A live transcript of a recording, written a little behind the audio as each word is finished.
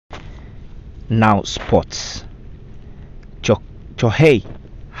Now sports. Chohei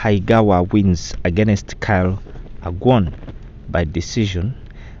Haigawa wins against Kyle Aguon by decision,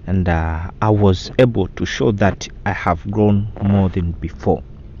 and I was able to show that I have grown more than before.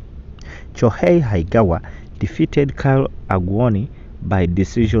 Chohei Haigawa defeated Kyle Aguoni by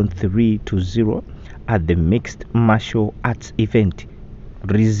decision 3-0 at the mixed martial arts event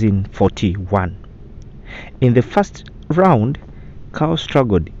RIZIN.41. In the first round, Kyle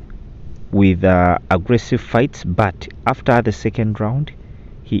struggled with aggressive fights, but after the second round,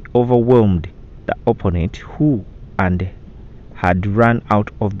 he overwhelmed the opponent who had run out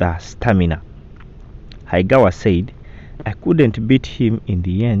of the stamina. Haigawa said, "I couldn't beat him in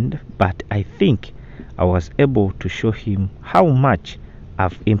the end, but I think I was able to show him how much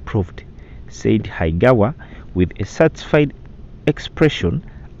I've improved," said Haigawa with a satisfied expression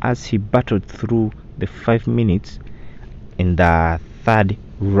as he battled through the 5 minutes in the third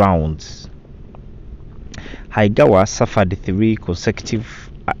rounds. Haigawa suffered 3 consecutive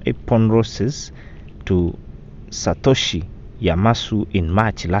ippon losses to Satoshi Yamasu in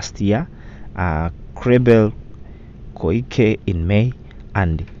March last year, Krebel Koike in May,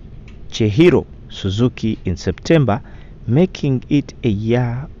 and Chihiro Suzuki in September, making it a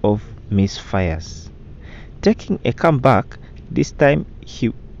year of misfires. Taking a comeback, this time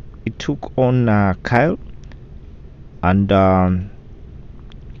he took on Kyle, and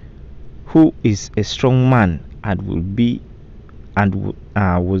who is a strong man and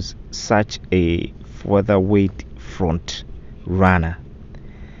was such a featherweight front runner.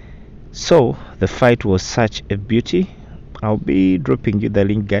 So the fight was such a beauty. I'll be dropping you the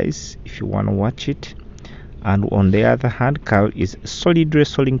link, guys, if you want to watch it. And on the other hand, Kyle is a solid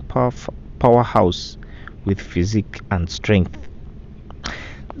wrestling powerhouse with physique and strength.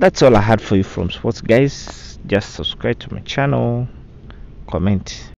 That's all I had for you from sports, guys. Just subscribe to my channel, comment.